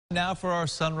Now for our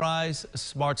Sunrise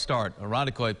Smart Start.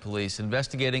 Irondequoit police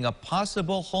investigating a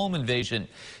possible home invasion.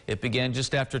 It began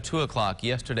just after 2 o'clock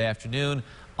yesterday afternoon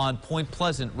on Point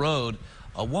Pleasant Road.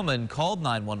 A woman called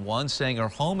 911 saying her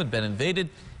home had been invaded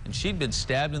and she'd been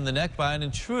stabbed in the neck by an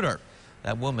intruder.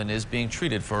 That woman is being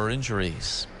treated for her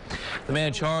injuries. The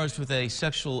man charged with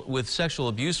sexual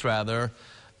abuse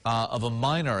of a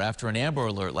minor after an Amber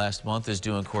Alert last month is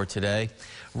due in court today.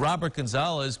 Robert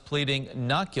Gonzalez pleading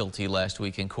not guilty last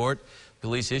week in court.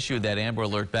 Police issued that Amber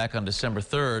Alert back on December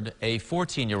 3rd. A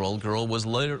 14-year-old girl was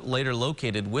later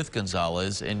located with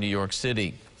Gonzalez in New York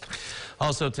City.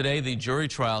 Also today, the jury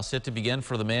trial set to begin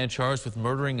for the man charged with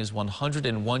murdering his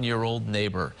 101-year-old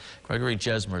neighbor. Gregory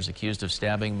Jesmer is accused of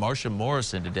stabbing Marcia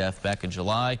Morrison to death back in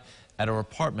July at her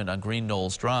apartment on Green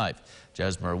Knolls Drive.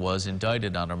 Jesmer was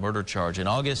indicted on a murder charge in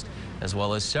August, as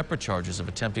well as separate charges of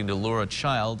attempting to lure a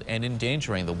child and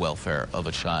endangering the welfare of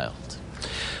a child.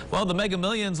 Well, the Mega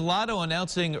Millions Lotto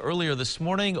announcing earlier this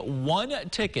morning one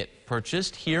ticket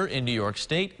purchased here in New York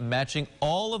State, matching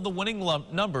all of the winning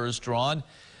numbers drawn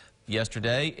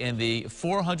yesterday in the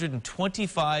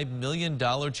 $425 million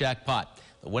jackpot.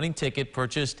 The winning ticket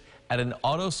purchased at an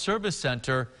auto service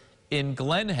center in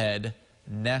Glen Head,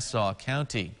 Nassau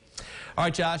County. All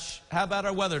right, Josh, how about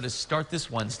our weather to start this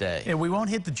Wednesday? Yeah, we won't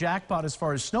hit the jackpot as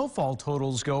far as snowfall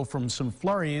totals go from some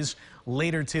flurries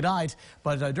later tonight.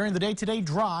 But during the day today,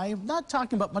 dry. Not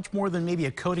talking about much more than maybe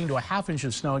a coating to a half-inch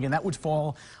of snow. Again, that would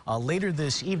fall later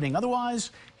this evening.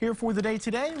 Otherwise, here for the day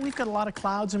today, we've got a lot of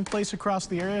clouds in place across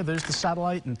the area. There's the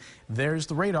satellite and there's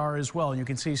the radar as well. And you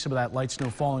can see some of that light snow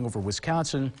falling over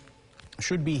Wisconsin.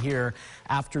 Should be here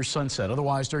after sunset.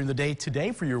 Otherwise, during the day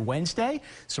today for your Wednesday,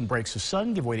 some breaks of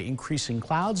sun give way to increasing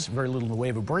clouds, very little in the way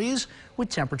of a breeze, with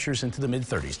temperatures into the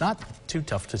mid-30s. Not too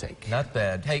tough to take. Not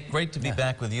bad. Hey, great to be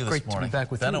back with you this morning. Great to be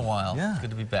back with you. Been a while. Yeah. Good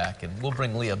to be back. And we'll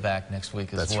bring Leah back next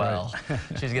week as well. Right.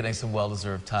 She's getting some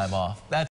well-deserved time off.